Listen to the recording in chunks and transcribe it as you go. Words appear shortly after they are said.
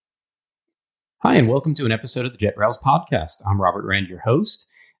Hi, and welcome to an episode of the Jet Rails podcast. I'm Robert Rand, your host.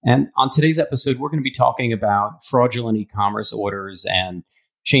 And on today's episode, we're going to be talking about fraudulent e-commerce orders and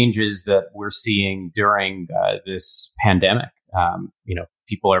changes that we're seeing during this pandemic.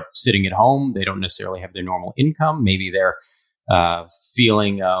 People are sitting at home. They don't necessarily have their normal income. Maybe they're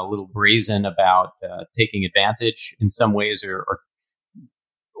feeling a little brazen about taking advantage in some ways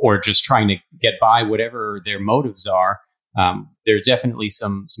or just trying to get by, whatever their motives are. There are definitely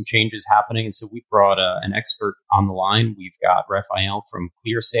some changes happening, and so we brought an expert on the line. We've got Raphael from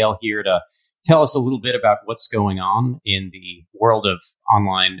ClearSale here to tell us a little bit about what's going on in the world of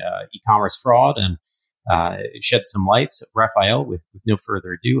online e-commerce fraud and shed some light. So, Raphael, with no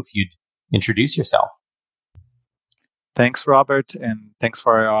further ado, if you'd introduce yourself. Thanks, Robert, and thanks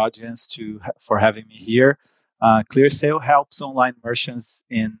for our audience for having me here. ClearSale helps online merchants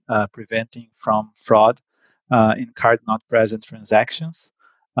in preventing from fraud in card-not-present transactions.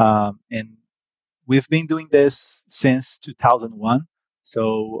 And we've been doing this since 2001.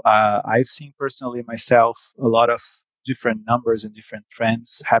 So I've seen personally myself a lot of different numbers and different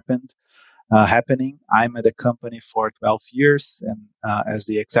trends happening. I'm at the company for 12 years, and as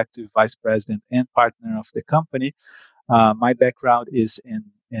the executive vice president and partner of the company, my background is in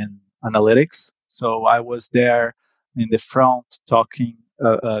analytics. So I was there in the front talking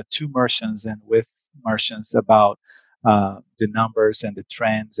to merchants and with merchants about the numbers and the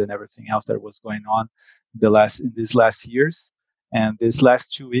trends and everything else that was going on in these last years. And these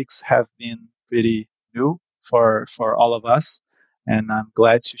last 2 weeks have been pretty new for all of us. And I'm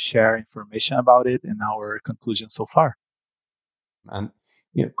glad to share information about it and our conclusion so far.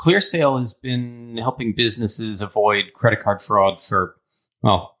 ClearSale has been helping businesses avoid credit card fraud for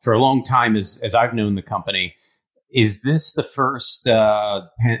a long time, as I've known the company. Is this the first,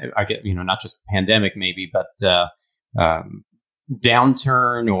 I get, not just pandemic maybe, but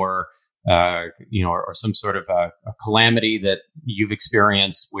downturn or some sort of a calamity that you've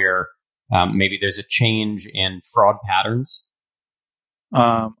experienced where maybe there's a change in fraud patterns?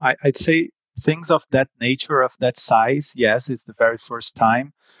 I'd say things of that nature, of that size, yes, it's the very first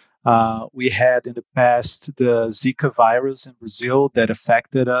time. We had in the past the Zika virus in Brazil that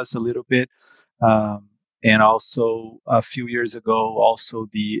affected us a little bit. And also a few years ago, also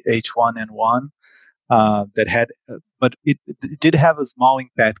the H1N1 that had, but it did have a small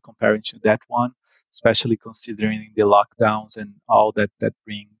impact compared to that one, especially considering the lockdowns and all that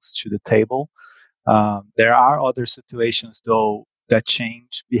brings to the table. There are other situations, though, that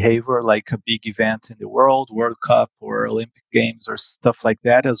change behavior, like a big event in the World Cup or Olympic Games or stuff like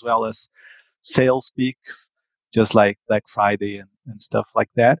that, as well as sales peaks, just like Black Friday and stuff like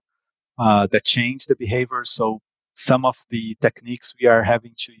that. That change the behavior. So some of the techniques we are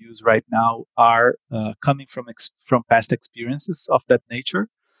having to use right now are coming from past experiences of that nature.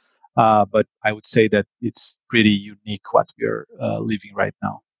 But I would say that it's pretty unique what we're living right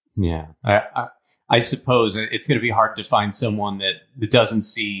now. Yeah, I suppose it's going to be hard to find someone that doesn't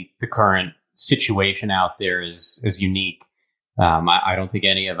see the current situation out there as unique. I don't think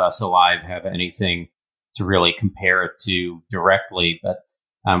any of us alive have anything to really compare it to directly. But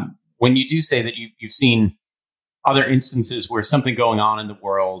when you do say that you've seen other instances where something going on in the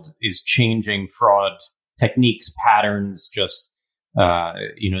world is changing fraud techniques, patterns, just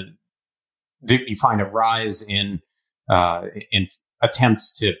you find a rise in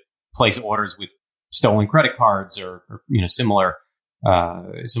attempts to place orders with stolen credit cards or similar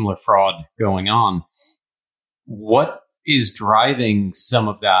fraud going on. What is driving some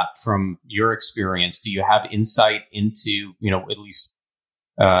of that from your experience? Do you have insight into at least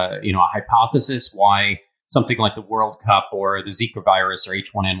a hypothesis why something like the World Cup or the Zika virus or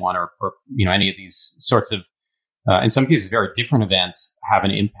H1N1 or any of these sorts of in some cases very different events have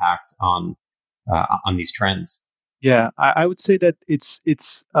an impact on these trends? Yeah, I would say that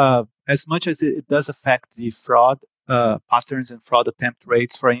it's as much as it does affect the fraud patterns and fraud attempt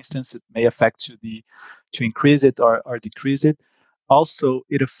rates, for instance, it may affect to increase it or decrease it. Also,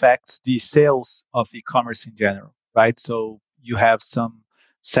 it affects the sales of e-commerce in general, right? So you have some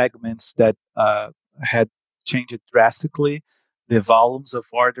segments that had changed drastically. The volumes of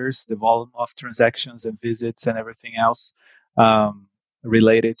orders, the volume of transactions and visits and everything else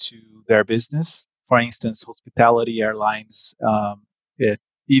related to their business. For instance, hospitality, airlines,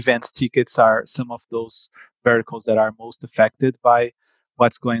 events, tickets are some of those verticals that are most affected by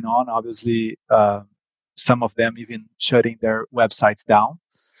what's going on. Obviously, some of them even shutting their websites down,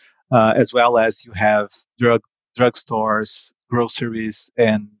 as well as you have drugstores, groceries,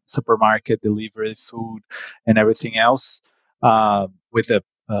 and supermarket delivery, food, and everything else with a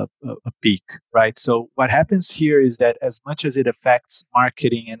peak, right? So what happens here is that as much as it affects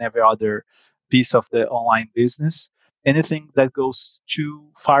marketing and every other piece of the online business. Anything that goes too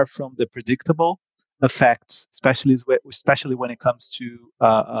far from the predictable affects, especially when it comes to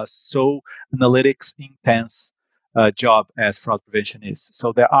so analytics intense job as fraud prevention is.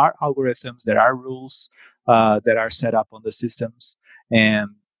 So there are algorithms, there are rules that are set up on the systems, and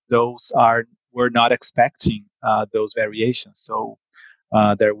those are we're not expecting those variations. So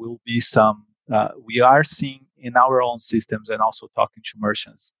there will be some. We are seeing in our own systems, and also talking to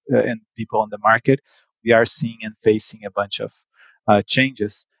merchants and people on the market, we are seeing and facing a bunch of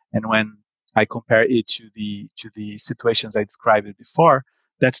changes. And when I compare it to the situations I described before,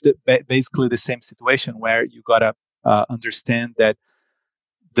 that's basically the same situation where you gotta understand that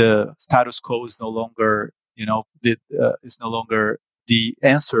the status quo is no longer, is no longer the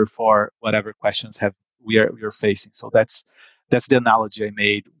answer for whatever questions we are facing. So that's the analogy I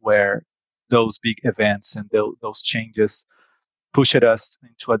made, where those big events and those changes pushed us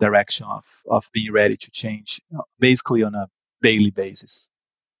into a direction of being ready to change, basically on a daily basis.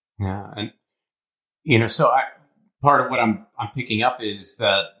 Yeah, and so part of what I'm picking up is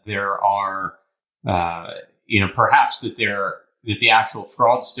that there are, perhaps that the actual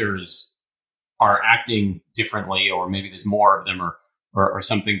fraudsters are acting differently, or maybe there's more of them, or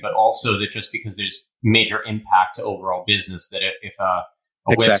something. But also that just because there's major impact to overall business, that if a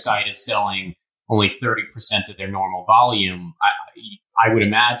Exactly. website is selling only 30% of their normal volume, I would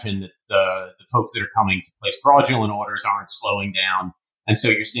imagine that the folks that are coming to place fraudulent orders aren't slowing down. And so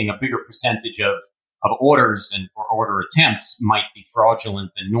you're seeing a bigger percentage of orders or order attempts might be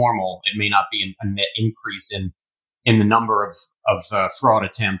fraudulent than normal. It may not be a net increase in the number of fraud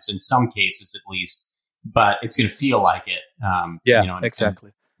attempts in some cases, at least, but it's going to feel like it.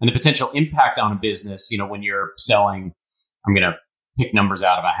 Exactly. And the potential impact on a business, when you're selling, I'm going to pick numbers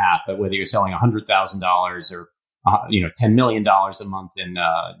out of a hat, but whether you're selling $100,000 or $10 million a month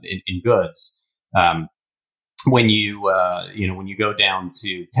in goods, when you go down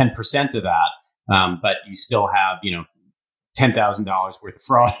to 10% of that, but you still have $10,000 worth of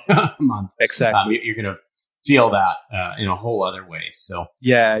fraud a month, exactly, you're going to feel that in a whole other way. So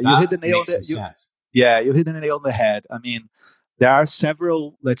yeah, you hit the nail. Makes some sense. Yeah, you hit the nail on the head. I mean, there are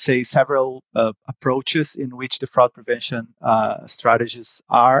several approaches in which the fraud prevention strategies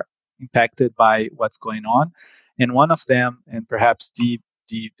are impacted by what's going on. And one of them, and perhaps the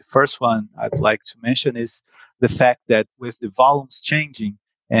first one I'd like to mention, is the fact that with the volumes changing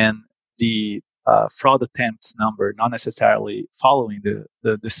and the fraud attempts number not necessarily following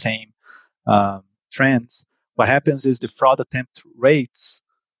the same trends, what happens is the fraud attempt rates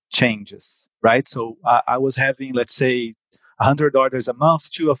changes, right? So I was having, let's say, 100 orders a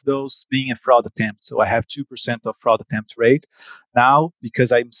month, two of those being a fraud attempt. So I have 2% of fraud attempt rate. Now,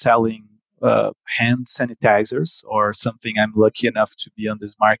 because I'm selling hand sanitizers or something, I'm lucky enough to be on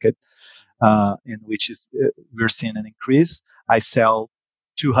this market in which we're seeing an increase, I sell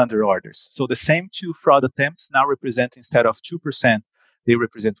 200 orders. So the same two fraud attempts now represent, instead of 2%, they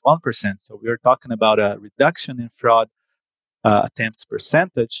represent 1%. So we're talking about a reduction in fraud attempts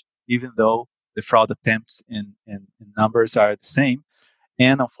percentage, even though the fraud attempts in numbers are the same.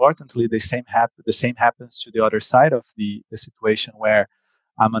 And unfortunately, the same happens to the other side of the situation, where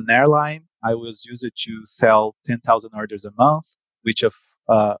I'm an airline. I was used to sell 10,000 orders a month,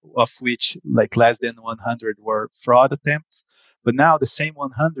 of which like less than 100 were fraud attempts. But now the same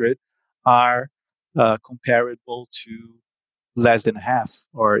 100 are comparable to less than half,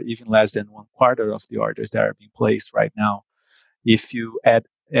 or even less than one quarter of the orders that are being placed right now. If you add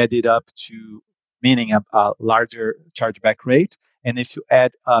it up to, meaning a larger chargeback rate, and if you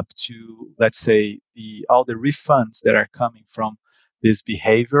add up to, let's say, all the refunds that are coming from this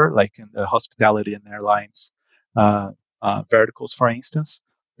behavior, like in the hospitality and airlines verticals, for instance,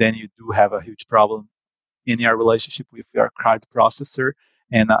 then you do have a huge problem in your relationship with your card processor,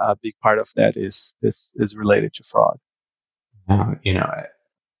 and a big part of that is related to fraud.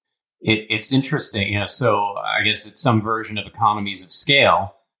 It's interesting, so I guess it's some version of economies of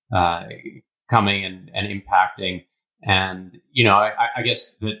scale coming and impacting. And, I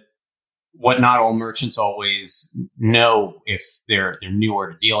guess that what not all merchants always know, if they're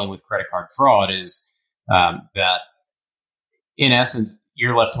newer to dealing with credit card fraud, is that in essence,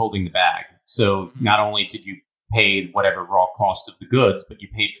 you're left holding the bag. So not only did you pay whatever raw cost of the goods, but you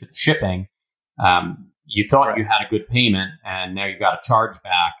paid for the shipping. You thought Right. you had a good payment, and now you've got a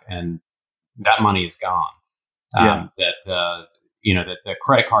chargeback, and that money is gone. That the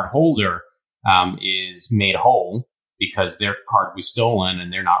credit card holder is made whole because their card was stolen,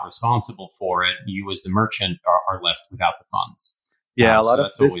 and they're not responsible for it. You, as the merchant, are left without the funds. Yeah, a lot so of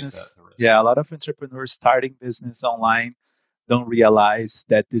that's always business. the risk. Yeah, a lot of entrepreneurs starting business online don't realize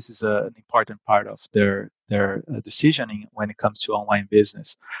that this is an important part of their decisioning when it comes to online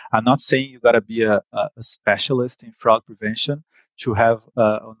business. I'm not saying you got to be a specialist in fraud prevention to have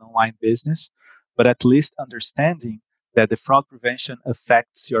an online business, but at least understanding that the fraud prevention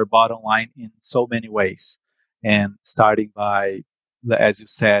affects your bottom line in so many ways. And starting by, as you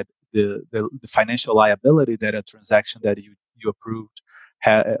said, the financial liability that a transaction that you approved,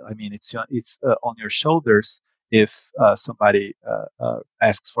 it's on your shoulders if somebody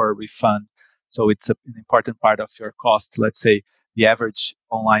asks for a refund. So it's an important part of your cost. Let's say the average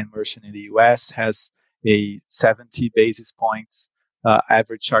online merchant in the US has a 70 basis points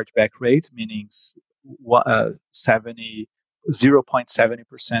average chargeback rate, meaning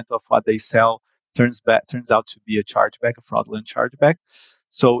 0.70% of what they sell turns out to be a chargeback, a fraudulent chargeback.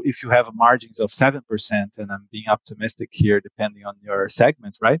 So if you have margins of 7%, and I'm being optimistic here, depending on your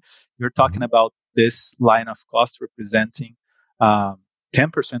segment, right? You're talking about this line of cost representing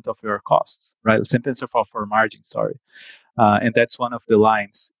 10% of your costs, right? 10% of our margin, sorry. And that's one of the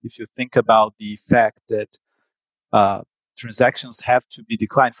lines. If you think about the fact that transactions have to be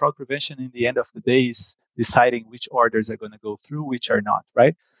declined, fraud prevention in the end of the day is deciding which orders are going to go through, which are not,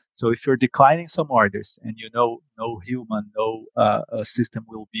 right? So if you're declining some orders and you know no human, no system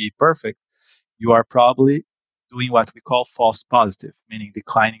will be perfect, you are probably doing what we call false positive, meaning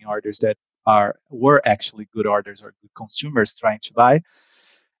declining orders that were actually good orders or good consumers trying to buy,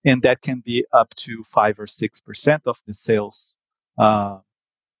 and that can be up to 5 or 6% of the sales. Sure.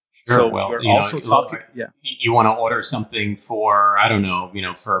 So well, we're also talking, you want to order something for, I don't know,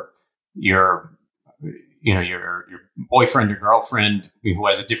 for your, your boyfriend or girlfriend who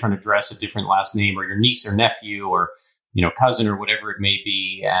has a different address, a different last name, or your niece or nephew or, cousin or whatever it may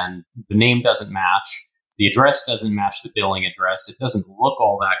be. And the name doesn't match. The address doesn't match the billing address. It doesn't look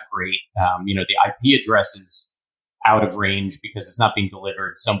all that great. The IP address is out of range because it's not being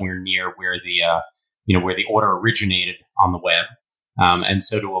delivered somewhere near where where the order originated on the web. And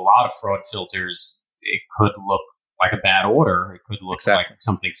so to a lot of fraud filters, it could look like a bad order. It could look like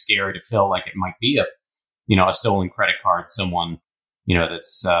something scary to fill, like it might be a stolen credit card, someone,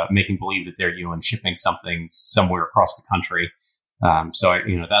 that's making believe that they're you and shipping something somewhere across the country.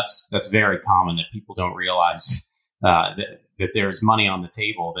 That's very common that people don't realize that there's money on the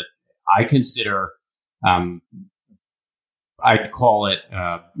table that I consider, I'd call it,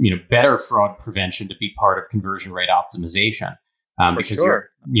 better fraud prevention to be part of conversion rate optimization. Because sure.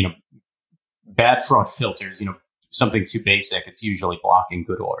 Bad fraud filters, something too basic, it's usually blocking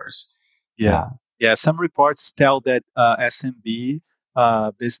good orders. Yeah. Some reports tell that SMB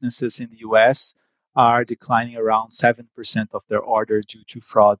businesses in the US are declining around 7% of their order due to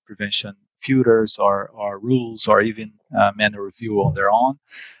fraud prevention filters or rules or even manual review on their own.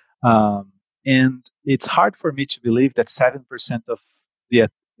 And it's hard for me to believe that 7% of the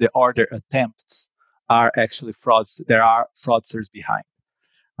order attempts are actually frauds. There are fraudsters behind.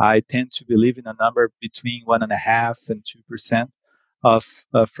 I tend to believe in a number between 1.5% and 2% of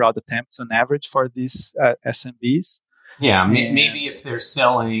fraud attempts on average for these SMBs. Yeah, maybe if they're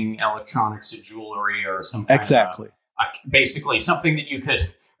selling electronics or jewelry or some kind of basically something that you could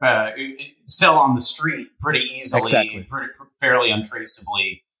sell on the street pretty easily, fairly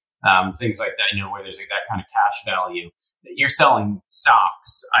untraceably, things like that. Where there's that kind of cash value. You're selling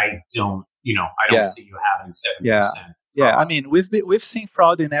socks. I don't see you having 7%. Yeah, I mean, we've seen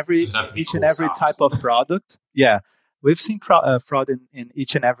fraud in each and every type of product. Yeah, we've seen fraud in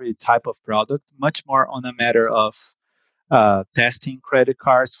each and every type of product. Much more on a matter of testing credit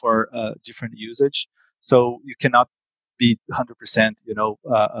cards for different usage. So you cannot be 100%,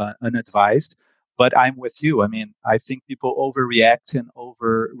 unadvised. But I'm with you. I mean, I think people overreact and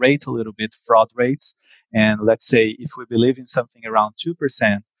overrate a little bit fraud rates. And let's say if we believe in something around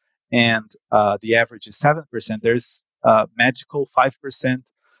 2% and the average is 7%, there's magical 5%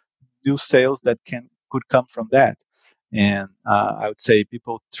 new sales that could come from that. And I would say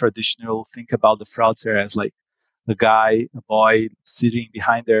people traditionally think about the fraudster as like a boy sitting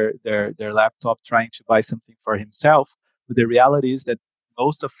behind their laptop trying to buy something for himself. But the reality is that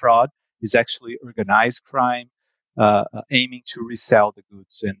most of fraud is actually organized crime aiming to resell the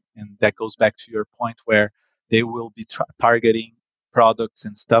goods. And that goes back to your point where they will be targeting products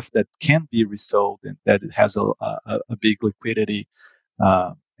and stuff that can be resold and that it has a big liquidity.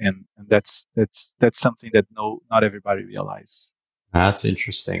 And that's something that not everybody realizes. That's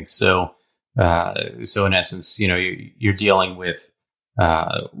interesting. So in essence, you're dealing with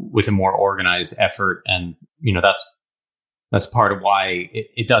a more organized effort, and that's part of why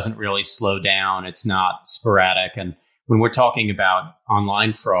it doesn't really slow down. It's not sporadic. And when we're talking about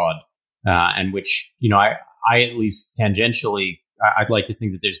online fraud, and which I at least tangentially, I'd like to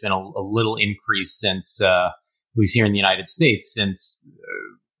think that there's been a little increase since, at least here in the United States, since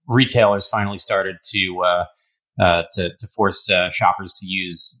retailers finally started to force shoppers to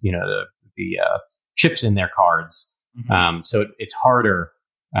use, the chips in their cards. Mm-hmm. So it's harder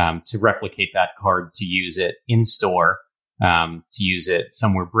to replicate that card, to use it in store, to use it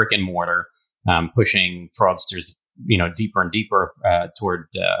somewhere brick and mortar, pushing fraudsters, deeper and deeper toward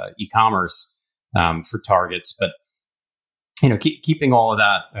e-commerce for targets. But keeping all of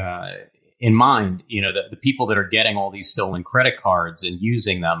that in mind, the people that are getting all these stolen credit cards and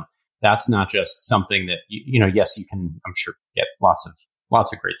using them, that's not just something that yes, you can, I'm sure, get lots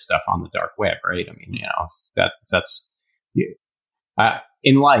of great stuff on the dark web, right? I mean, that's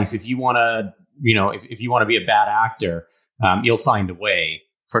in life. If you want to, if you want to be a bad actor, you'll find a way.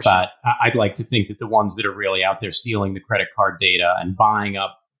 For sure. But I'd like to think that the ones that are really out there stealing the credit card data and buying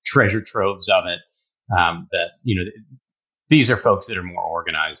up treasure troves of it, that these are folks that are more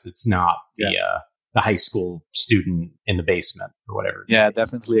organized. It's not the high school student in the basement or whatever. Yeah,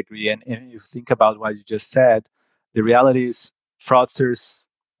 definitely agree. And if you think about what you just said, the reality is fraudsters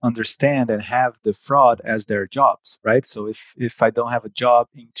understand and have the fraud as their jobs, right? So if I don't have a job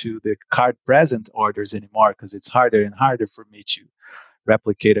into the card present orders anymore, because it's harder and harder for me to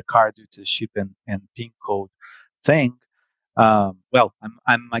replicate a card due to ship and PIN code thing, I'm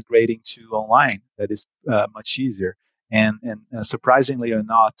migrating to online. That is much easier. And surprisingly or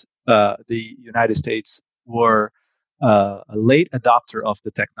not, the United States were a late adopter of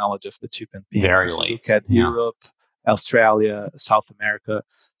the technology of the chip and PIN. Very so late. Look at Europe, Australia, South America.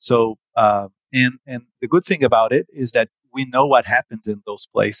 So and the good thing about it is that we know what happened in those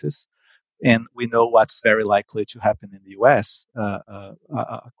places. And we know what's very likely to happen in the US,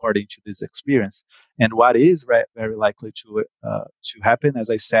 according to this experience. And what is very likely to happen, as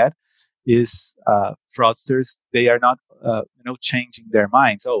I said, is fraudsters. They are not, changing their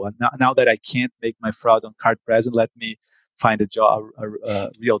minds. Oh, now that I can't make my fraud on card present, let me find a job, a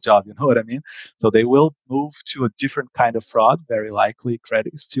real job. You know what I mean? So they will move to a different kind of fraud, very likely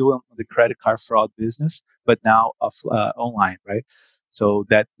still on the credit card fraud business, but now online, right? So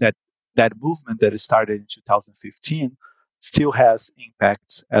that movement that started in 2015 still has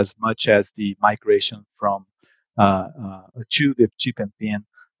impacts as much as the migration from to the chip and PIN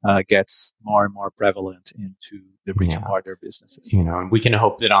gets more and more prevalent into the brick and mortar businesses. And we can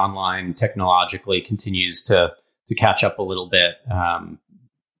hope that online technologically continues to catch up a little bit.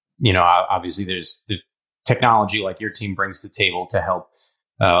 Obviously there's the technology like your team brings to the table to help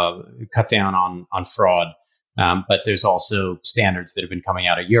cut down on fraud. But there's also standards that have been coming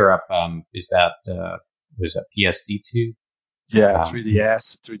out of Europe. Is that PSD2? Yeah,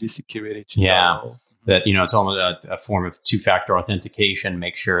 3DS, 3D security. Yeah, that it's almost a form of two-factor authentication.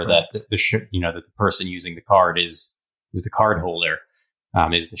 Make sure that that the person using the card is the card holder,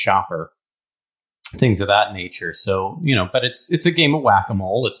 is the shopper, things of that nature. So but it's a game of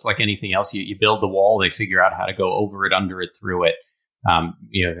whack-a-mole. It's like anything else. You build the wall, they figure out how to go over it, under it, through it.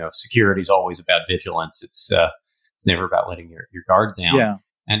 Security is always about vigilance. It's never about letting your guard down. Yeah.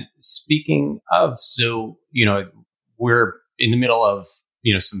 And speaking of, so we're in the middle of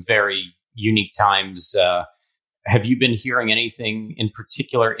some very unique times. Have you been hearing anything in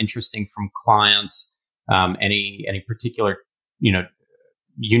particular interesting from clients? Any particular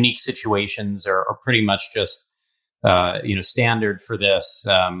unique situations, or pretty much just standard for this?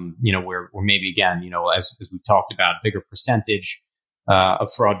 Where maybe again as we've talked about, bigger percentage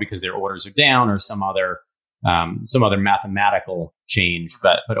of fraud because their orders are down, or some other mathematical change,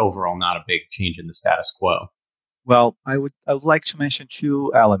 but overall not a big change in the status quo. Well, I would like to mention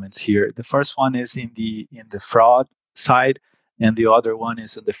two elements here. The first one is in the fraud side, and the other one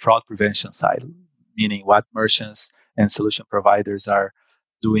is on the fraud prevention side, meaning what merchants and solution providers are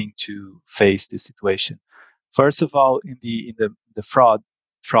doing to face this situation. First of all, in the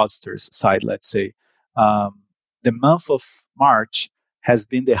fraudsters side, let's say, the month of March has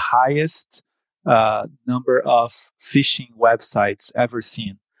been the highest number of phishing websites ever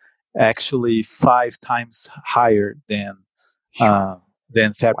seen. Actually, 5 times higher than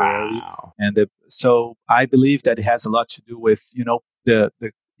February. Wow. And so I believe that it has a lot to do with the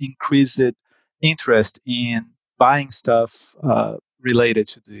increased interest in buying stuff related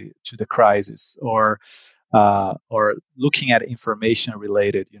to the crisis, or looking at information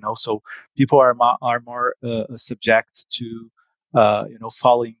related. So people are more subject to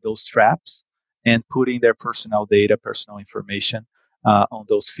following those traps and putting their personal data, personal information on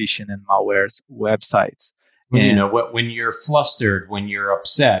those phishing and malware websites. When you're flustered, when you're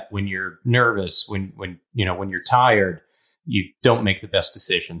upset, when you're nervous, when you're tired, you don't make the best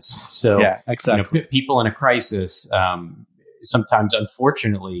decisions. So, Yeah, exactly. People in a crisis sometimes,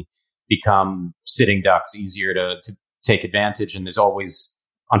 unfortunately, become sitting ducks, easier to take advantage. And there's always,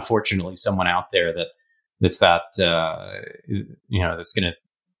 unfortunately, someone out there that's that's going to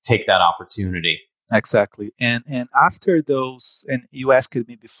take that opportunity. Exactly. And after those, and you asked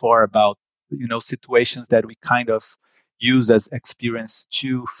me before about situations that we kind of use as experience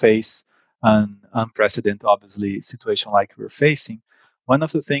to face an unprecedented, obviously, situation like we're facing. One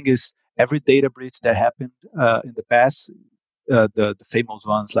of the things is every data breach that happened in the past, the famous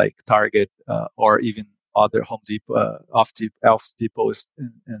ones like Target or even other Home Depot, Office Depot,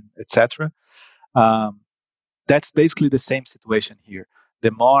 and etc. Um, that's basically the same situation here.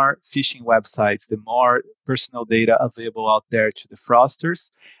 The more phishing websites, the more personal data available out there to the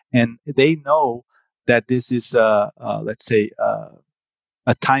fraudsters, and they know that this is, let's say,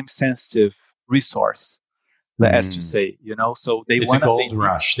 a time-sensitive resource, as to say, So they It's a want to. gold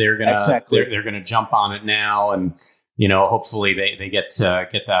rush. Exactly. They're gonna jump on it now, and hopefully they get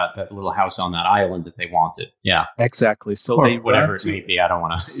that little house on that island that they wanted. Yeah, Exactly. So or they whatever run it to. may be. I don't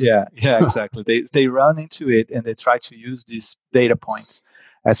want Yeah, to. exactly. They run into it and they try to use these data points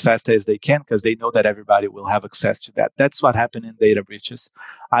as fast as they can because they know that everybody will have access to that. That's what happened in data breaches.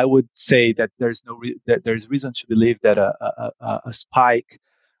 I would say that that there's reason to believe that a spike,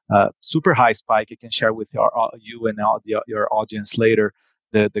 super high spike, you can share with you and your audience later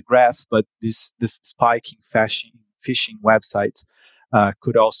the graph, but this spike in phishing websites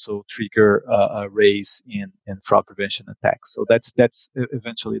could also trigger a raise in fraud prevention attacks. So that's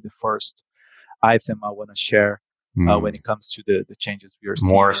eventually the first item I want to share when it comes to the changes we are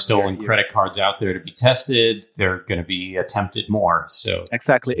seeing More and we are stolen hearing. credit cards out there to be tested. They're going to be attempted more. So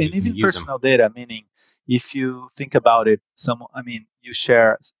Exactly, and even use them. personal data. Meaning, if you think about it,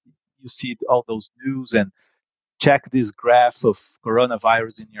 you see all those news and check this graph of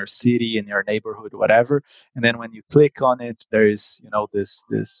coronavirus in your city, in your neighborhood, whatever. And then when you click on it, there is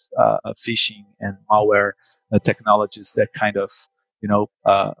this phishing and malware technologies that kind of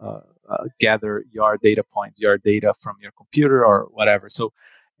gather your data points, your data from your computer or whatever. So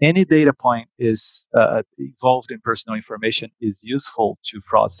any data point is involved in personal information is useful to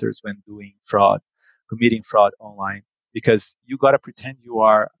fraudsters when doing fraud, committing fraud online, because you got to pretend you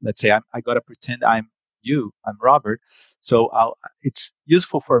are, let's say, I got to pretend I'm Robert. So it's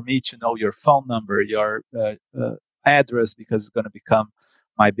useful for me to know your phone number, your address, because it's going to become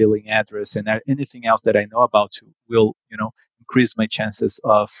my billing address, and anything else that I know about you will, increase my chances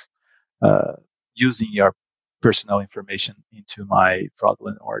of uh, using your personal information into my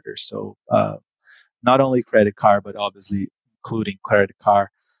fraudulent order. So not only credit card, but obviously including credit card.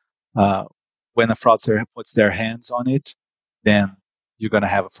 Uh, when a fraudster puts their hands on it, then you're going to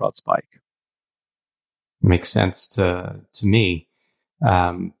have a fraud spike. Makes sense to me.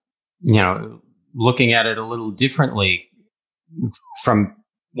 Um, Looking at it a little differently from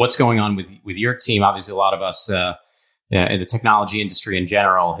what's going on with your team. Obviously, a lot of us in the technology industry in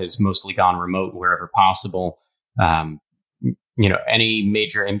general has mostly gone remote wherever possible. Any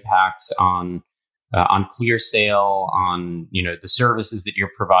major impacts on ClearSale, on the services that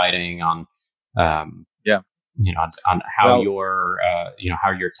you're providing, on Yeah. on how Well,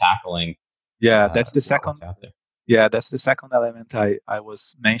 how you're tackling yeah, that's the what's second. out there. Yeah, that's the second element I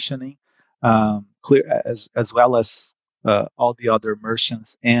was mentioning. Clear as well as all the other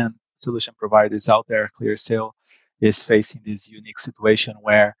merchants and solution providers out there. ClearSale is facing this unique situation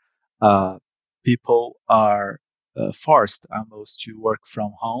where uh, people are forced almost to work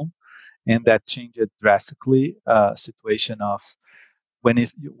from home, and that changed drastically. Situation of when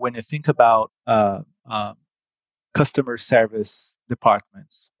you think about customer service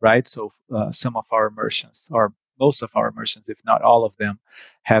departments, right? So some of our merchants, or most of our merchants, if not all of them,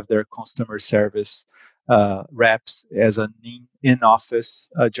 have their customer service reps as an in-office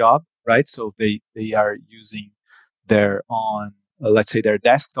job, right? So they are using their own, let's say, their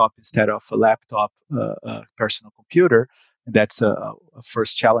desktop instead of a laptop, personal computer. And that's a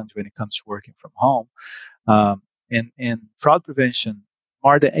first challenge when it comes to working from home. In fraud prevention,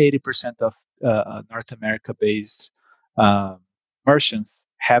 more than 80% of North America-based uh, merchants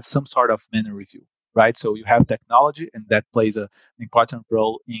have some sort of manual review, right? So you have technology, and that plays an important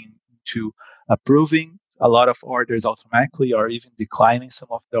role into approving a lot of orders automatically, or even declining some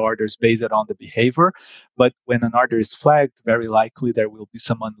of the orders based on the behavior. But when an order is flagged, very likely there will be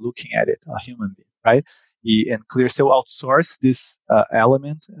someone looking at it, a human being, right? And ClearSale outsource this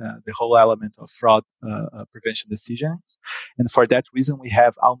element, the whole element of fraud prevention decisions. And for that reason, we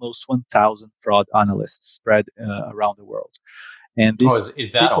have almost 1,000 fraud analysts spread around the world. And Oh, these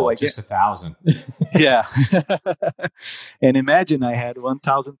is that people, all? I get, Just 1,000? yeah. And imagine I had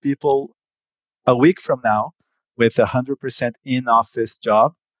 1,000 people a week from now with 100% in-office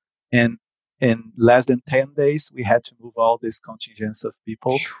job, and in less than 10 days, we had to move all this contingents of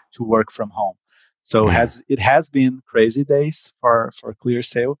people to work from home. So Man. it has been crazy days for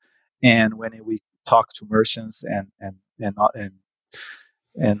ClearSale. And when we talk to merchants and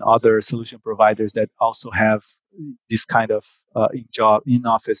other solution providers that also have this kind of in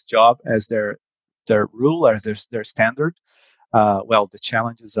office job as their rule, as their standard, well, the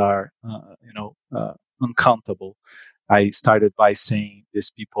challenges are uncountable. I started by saying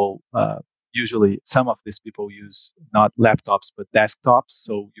these people usually some of these people use not laptops but desktops.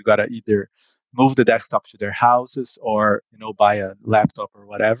 So you gotta either move the desktop to their houses or buy a laptop or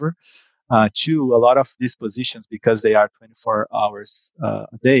whatever. Two, a lot of these positions, because they are 24 hours a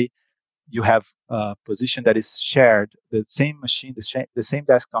day, you have a position that is shared. The same machine, the same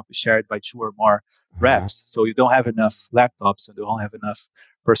desktop is shared by two or more Uh, reps. So you don't have enough laptops and you don't have enough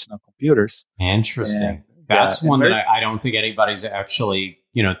personal computers. Interesting. And yeah, That's one that I don't think anybody's actually,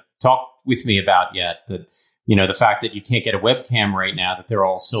 talked with me about yet. That, the fact that you can't get a webcam right now, that they're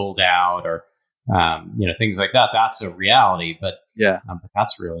all sold out, or, things like that. That's a reality, but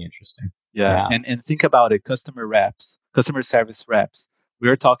that's really interesting. yeah, Yeah. and think about it. Customer service reps.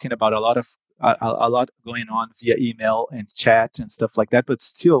 We're talking about a lot going on via email and chat and stuff like that. But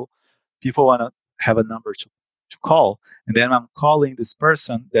still, people want to have a number to call, and then I'm calling this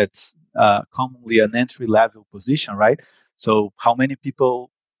person that's commonly an entry level position, right? So how many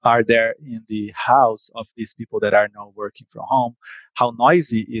people are there in the house of these people that are now working from home? How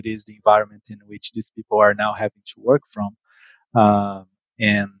noisy it is, the environment in which these people are now having to work from. Um,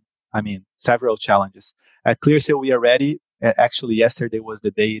 and I mean, several challenges. At ClearSale, we are ready. Actually, yesterday was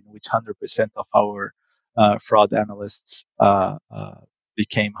the day in which 100% of our fraud analysts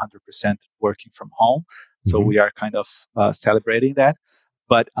became 100% working from home. So Mm-hmm. we are kind of celebrating that.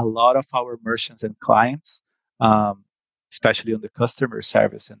 But a lot of our merchants and clients, um, especially on the customer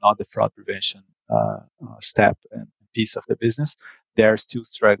service and not the fraud prevention step and piece of the business, they're still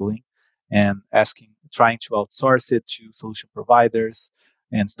struggling and trying to outsource it to solution providers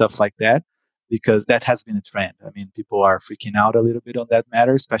and stuff like that, because that has been a trend. I mean, people are freaking out a little bit on that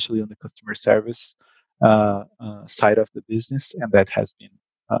matter, especially on the customer service side of the business, and that has been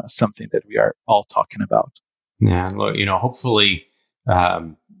something that we are all talking about. Yeah. Look, hopefully,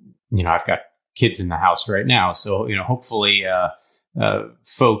 um, I've got kids in the house right now, so hopefully,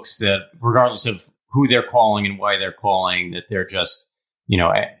 folks that, regardless of who they're calling and why they're calling, that they're just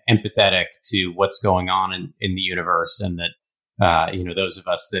empathetic to what's going on in the universe, and that those of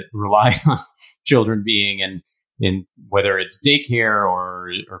us that rely on children being in whether it's daycare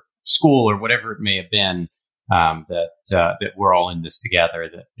or school or whatever it may have been, that we're all in this together.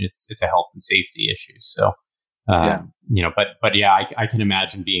 That it's a health and safety issue. So. Yeah. But yeah, I can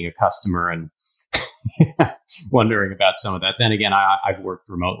imagine being a customer and wondering about some of that. Then again, I've worked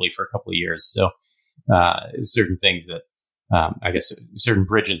remotely for a couple of years, so certain things that I guess certain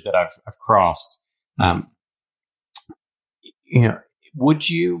bridges that I've crossed. You know, would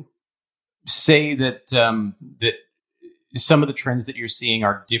you say that that some of the trends that you're seeing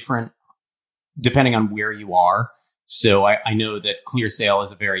are different depending on where you are? So I know that ClearSale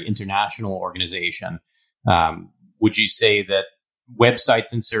is a very international organization. Would you say that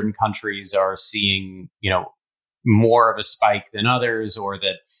websites in certain countries are seeing, more of a spike than others, or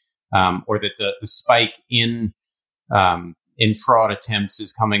that the spike in fraud attempts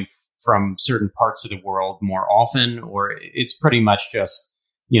is coming from certain parts of the world more often, or it's pretty much just,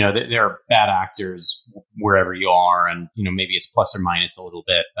 there are bad actors wherever you are, and maybe it's plus or minus a little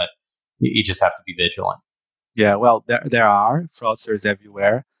bit, but you just have to be vigilant. Yeah, well, there are fraudsters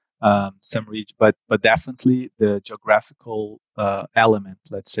everywhere. But definitely the geographical element,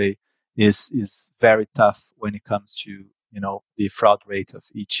 let's say, is very tough when it comes to the fraud rate of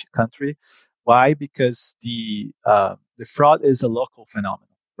each country. Why? Because the fraud is a local phenomenon,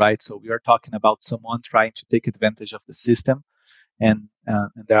 right? So we are talking about someone trying to take advantage of the system, and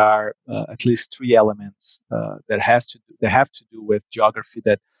there are at least three elements that have to do with geography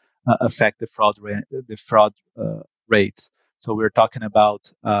that affect the fraud rates. So we're talking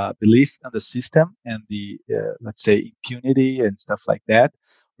about belief in the system and the let's say impunity and stuff like that.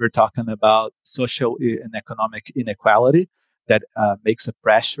 We're talking about social and economic inequality that makes a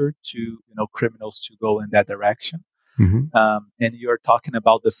pressure to criminals to go in that direction. Mm-hmm. And you're talking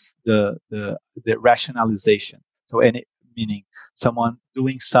about the rationalization. So any meaning someone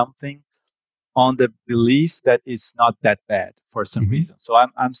doing something on the belief that it's not that bad for some Mm-hmm. reason. So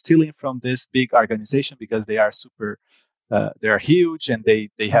I'm stealing from this big organization because they are super they're huge and they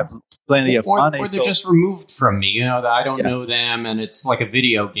have plenty of money. Or they're just removed from me. That I don't Yeah. know them, and it's like a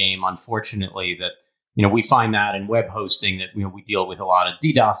video game. Unfortunately, that we find that in web hosting that we deal with a lot of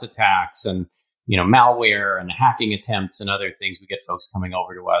DDoS attacks and malware and hacking attempts and other things. We get folks coming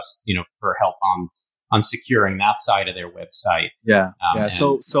over to us, for help on securing that side of their website. Yeah.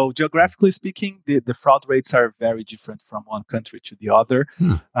 So geographically speaking, the fraud rates are very different from one country to the other,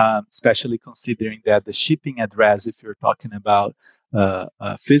 especially considering that the shipping address, if you're talking about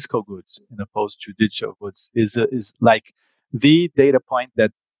physical goods in opposed to digital goods, is like the data point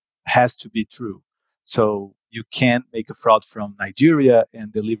that has to be true. So you can't make a fraud from Nigeria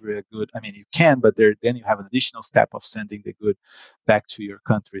and deliver a good. I mean, you can, but then you have an additional step of sending the good back to your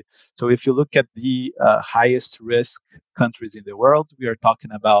country. So if you look at the highest risk countries in the world, we are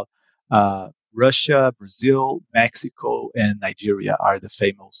talking about Russia, Brazil, Mexico, and Nigeria are the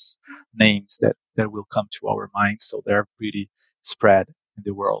famous names that will come to our minds. So they're pretty spread in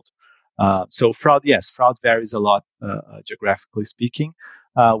the world. So fraud varies a lot geographically speaking.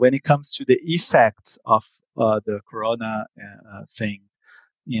 When it comes to the effects of the corona thing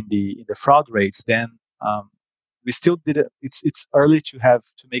in the fraud rates, then we still did it. It's early to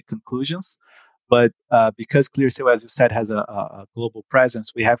make conclusions, but because ClearSale, as you said, has a global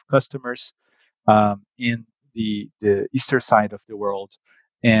presence, we have customers in the eastern side of the world,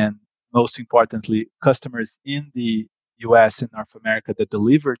 and most importantly, customers in the U.S. and North America that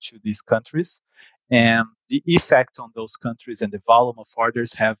deliver to these countries, and the effect on those countries and the volume of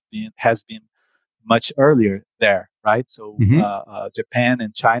orders has been much earlier there, right? So Japan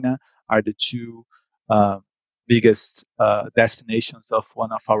and China are the two biggest destinations of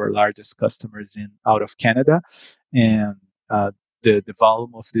one of our largest customers out of Canada, and the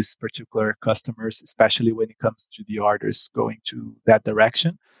volume of these particular customers, especially when it comes to the orders going to that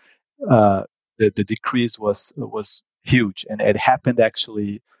direction, the decrease was huge, and it happened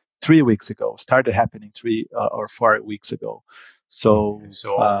actually 3 weeks ago. Started happening 3 or 4 weeks ago. So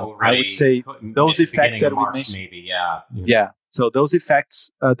I would say those effects that we mentioned, maybe, So those effects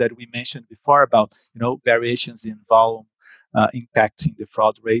that we mentioned before about variations in volume impacting the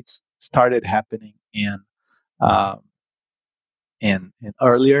fraud rates started happening in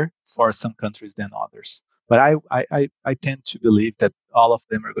earlier for some countries than others. But I tend to believe that all of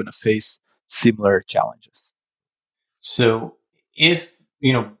them are going to face similar challenges. So if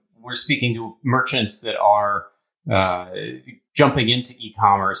we're speaking to merchants that are jumping into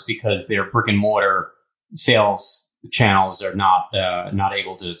e-commerce because their brick and mortar sales channels are not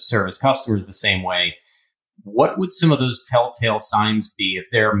able to service customers the same way, what would some of those telltale signs be if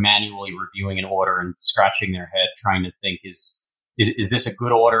they're manually reviewing an order and scratching their head trying to think, is this a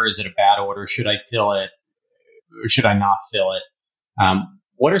good order? Is it a bad order? Should I fill it? Or should I not fill it?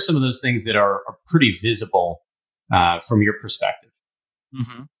 What are some of those things that are pretty visible from your perspective?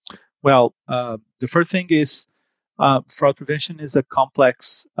 Mm-hmm. Well, the first thing is fraud prevention is a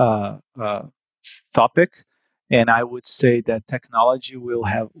complex topic, and I would say that technology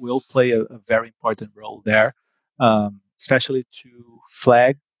will play a very important role there, especially to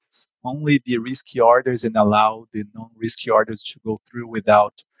flag only the risky orders and allow the non-risky orders to go through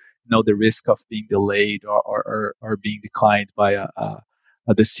without the risk of being delayed or being declined by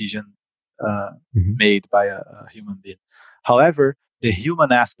a decision made by a human being. However, the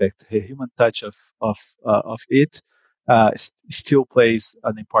human aspect, the human touch of it, still plays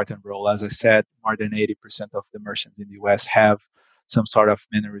an important role. As I said, more than 80% of the merchants in the US have some sort of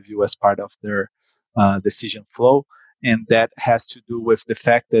manual review as part of their decision flow, and that has to do with the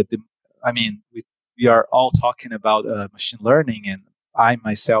fact that we are all talking about machine learning, and I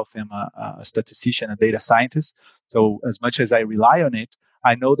myself am a statistician, a data scientist. So as much as I rely on it,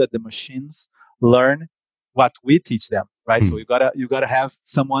 I know that the machines learn what we teach them, right? So you gotta have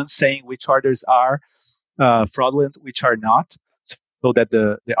someone saying which orders are fraudulent, which are not, so that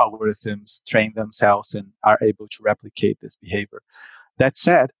the algorithms train themselves and are able to replicate this behavior. That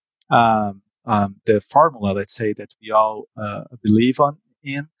said, the formula, let's say, that we all believe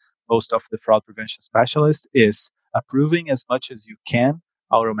in most of the fraud prevention specialists, is approving as much as you can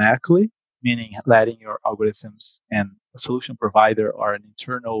automatically, meaning letting your algorithms and a solution provider or an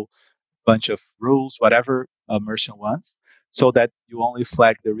internal bunch of rules, whatever a merchant wants, so that you only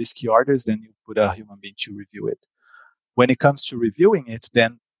flag the risky orders, then you put a human being to review it. When it comes to reviewing it,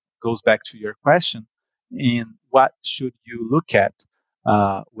 then goes back to your question, in what should you look at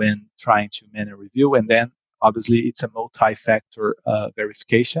when trying to manually review? And then obviously it's a multi-factor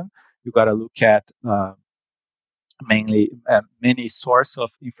verification. You got to look at mainly many source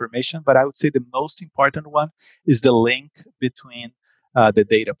of information, but I would say the most important one is the link between the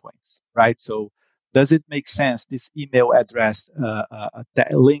data points, right? So Does it make sense? This email address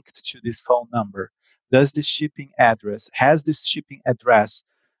linked to this phone number. Does this shipping address has this shipping address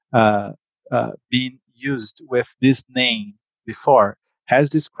uh, been used with this name before? Has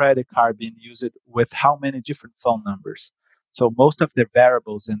this credit card been used with how many different phone numbers? So most of the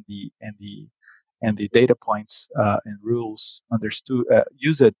variables and the data points and rules understood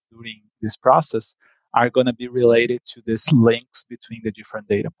used during this process are going to be related to these links between the different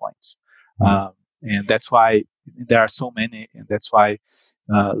data points. Um, and that's why there are so many, and that's why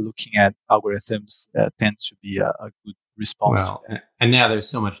looking at algorithms tends to be a good response to Well, that. and now there's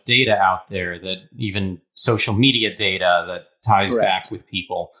so much data out there, that even social media data that ties back Correct. with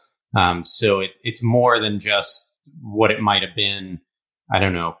people. So it's more than just what it might have been. I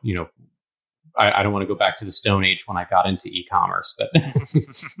don't know. I don't want to go back to the Stone Age when I got into e-commerce, but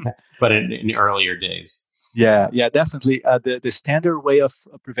but in earlier days. Yeah, definitely. The standard way of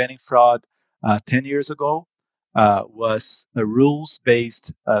preventing fraud 10 years ago was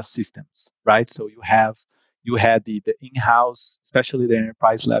rules-based systems, right? So you had the in-house, especially the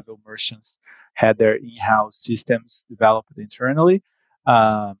enterprise level merchants had their in-house systems developed internally,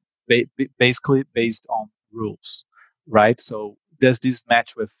 uh, basically based on rules, right? So does this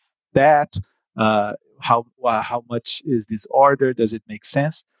match with that? How much is this order? Does it make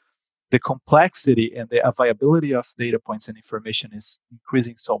sense? The complexity and the availability of data points and information is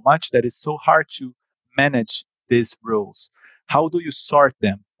increasing so much that it's so hard to manage these rules. How do you sort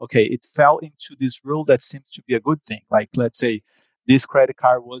them? Okay, it fell into this rule that seems to be a good thing. Like, let's say this credit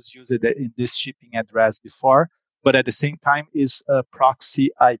card was used in this shipping address before, but at the same time is a proxy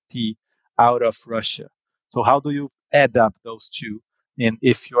IP out of Russia. So how do you add up those two? And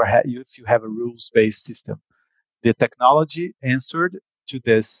if you have a rules-based system, the technology answered to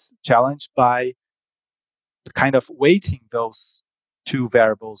this challenge by kind of weighting those two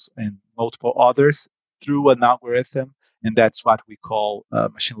variables and multiple others through an algorithm, and that's what we call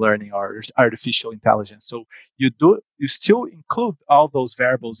machine learning or artificial intelligence. So you still include all those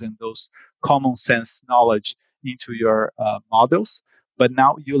variables and those common sense knowledge into your models, but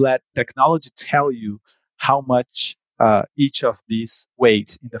now you let technology tell you how much each of these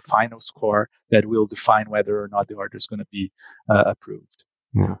weight in the final score that will define whether or not the order is going to be approved.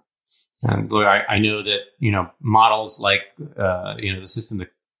 Yeah. And look, I know that, models like, the system that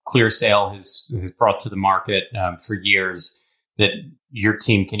ClearSale has brought to the market for years, that your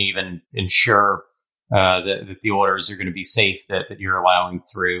team can even ensure that the orders are going to be safe, that you're allowing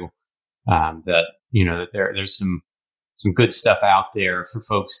through, that, that there's some good stuff out there for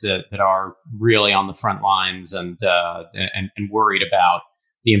folks that are really on the front lines and worried about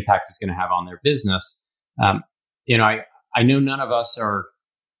the impact it's going to have on their business. Um, I know none of us are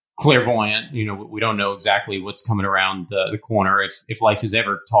clairvoyant. We don't know exactly what's coming around the corner. If life has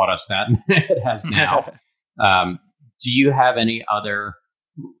ever taught us that, it has now. Um, do you have any other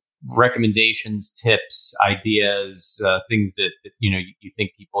recommendations, tips, ideas, things that you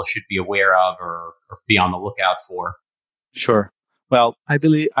think people should be aware of or be on the lookout for? Sure. Well, I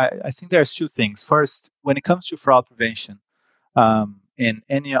think there's two things. First, when it comes to fraud prevention, in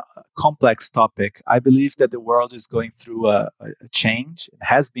any complex topic, I believe that the world is going through a change. It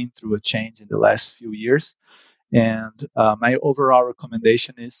has been through a change in the last few years. And my overall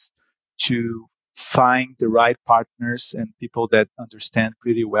recommendation is to find the right partners and people that understand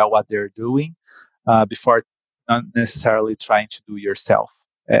pretty well what they're doing before not necessarily trying to do yourself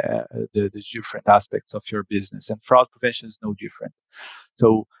the different aspects of your business. And fraud prevention is no different.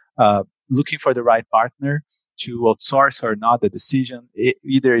 So looking for the right partner to outsource or not the decision,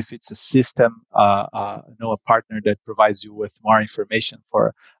 either if it's a system, a partner that provides you with more information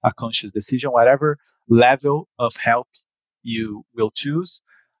for a conscious decision, whatever level of help you will choose,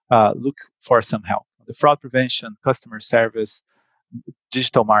 look for some help. The fraud prevention, customer service,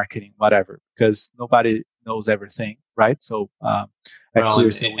 digital marketing, whatever, because nobody knows everything, right? So at Well,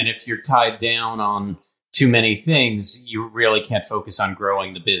 ClearSale, and if you're tied down on too many things, you really can't focus on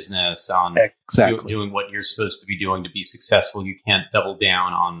growing the business, on exactly. doing what you're supposed to be doing to be successful. You can't double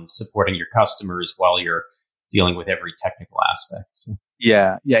down on supporting your customers while you're dealing with every technical aspect. So.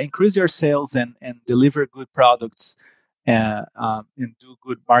 Yeah, increase your sales and deliver good products and do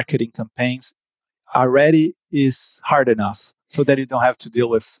good marketing campaigns already is hard enough so that you don't have to deal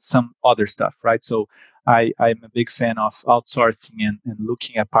with some other stuff, right? So I'm a big fan of outsourcing and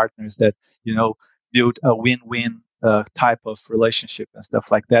looking at partners that, build a win-win type of relationship and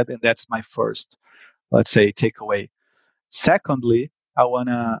stuff like that. And that's my first, let's say, takeaway. Secondly, I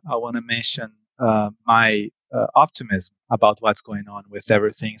wanna mention my optimism about what's going on with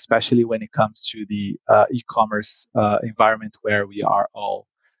everything, especially when it comes to the e-commerce environment where we are all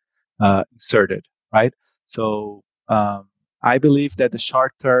inserted. right? So I believe that the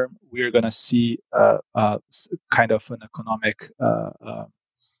short term we're going to see kind of an economic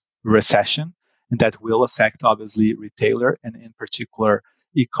recession, and that will affect obviously retailer and in particular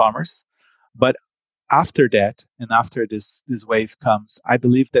e-commerce. But after that, and after this wave comes, I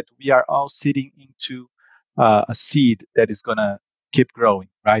believe that we are all sitting into a seed that is going to keep growing,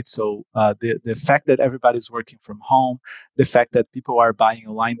 right? So the fact that everybody's working from home, the fact that people are buying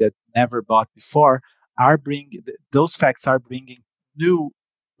online that never bought before, are bringing those facts are bringing new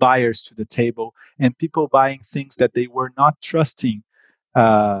buyers to the table, and people buying things that they were not trusting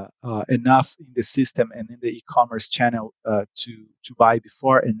enough in the system and in the e-commerce channel to buy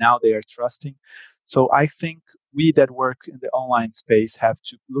before, and now they are trusting. So I think we that work in the online space have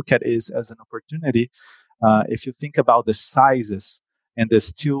to look at it as an opportunity. If you think about the sizes and the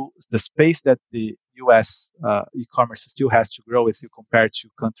space that the U.S. E-commerce still has to grow, if you compare to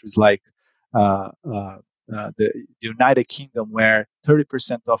countries like uh, uh, the United Kingdom, where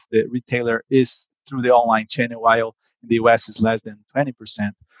 30% of the retailer is through the online channel, while in the US is less than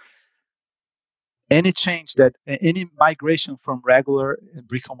 20%. Any migration from regular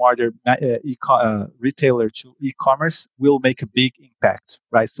brick and mortar retailer to e-commerce will make a big impact,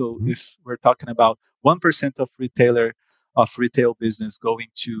 right? So if we're talking about 1% of retail business going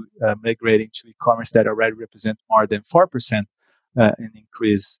to migrating to e-commerce, that already represent more than 4% an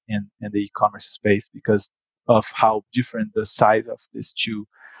increase in the e-commerce space, because of how different the size of these two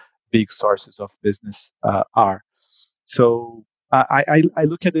big sources of business are. So I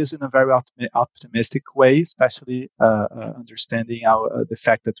look at this in a very optimistic way, especially understanding the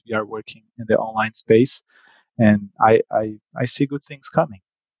fact that we are working in the online space, and I see good things coming.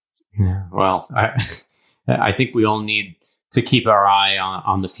 Yeah, well, I think we all need to keep our eye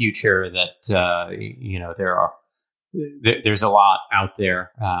on the future. That there's a lot out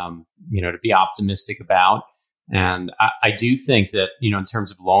there, to be optimistic about. And I do think that, in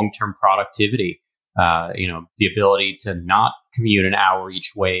terms of long-term productivity, the ability to not commute an hour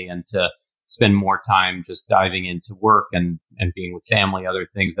each way and to spend more time just diving into work and being with family, other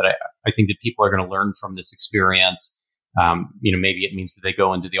things that I think that people are going to learn from this experience. Maybe it means that they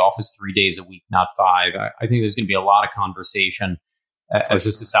go into the office 3 days a week, not 5. I think there's going to be a lot of conversation as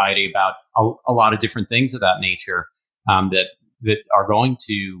a society about a lot of different things of that nature that are going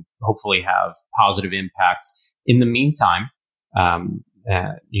to hopefully have positive impacts. In the meantime,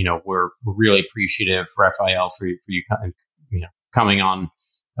 we're really appreciative, Raphael, for you coming on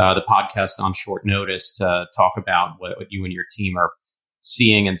the podcast on short notice to talk about what you and your team are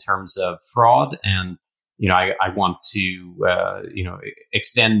seeing in terms of fraud. And I want to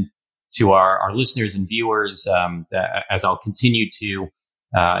extend to our listeners and viewers that as I'll continue to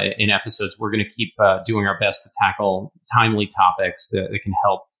in episodes, we're going to keep doing our best to tackle timely topics that can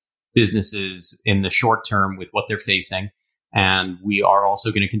help businesses in the short term with what they're facing. And we are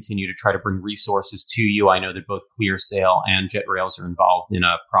also going to continue to try to bring resources to you. I know that both ClearSale and JetRails are involved in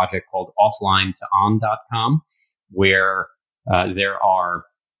a project called offline-to-on.com, where there are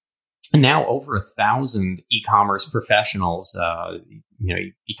now over 1,000 e-commerce professionals,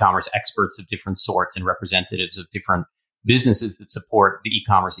 e-commerce experts of different sorts and representatives of different businesses that support the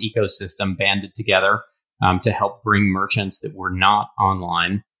e-commerce ecosystem banded together to help bring merchants that were not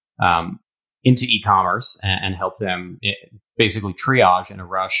online into e-commerce and help them basically triage in a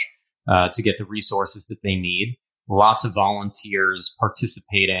rush to get the resources that they need. Lots of volunteers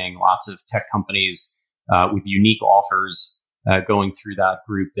participating, lots of tech companies with unique offers going through that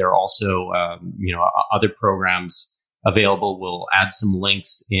group. There are also other programs available. We'll add some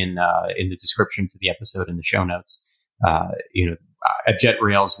links in the description to the episode in the show notes. At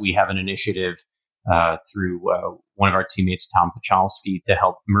JetRails, we have an initiative through one of our teammates, Tom Pachalski, to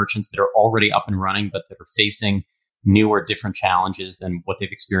help merchants that are already up and running, but that are facing new or different challenges than what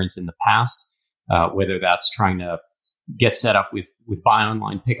they've experienced in the past, whether that's trying to get set up with buy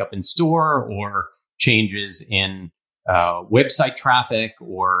online, pick up in store, or changes in website traffic,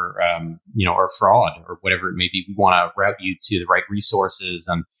 or fraud, or whatever it may be. We want to route you to the right resources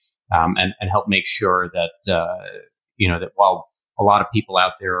and help make sure that that while a lot of people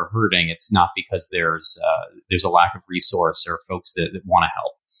out there are hurting, it's not because there's a lack of resource or folks that want to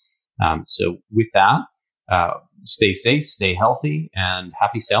help. So with that, stay safe, stay healthy, and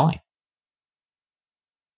happy selling.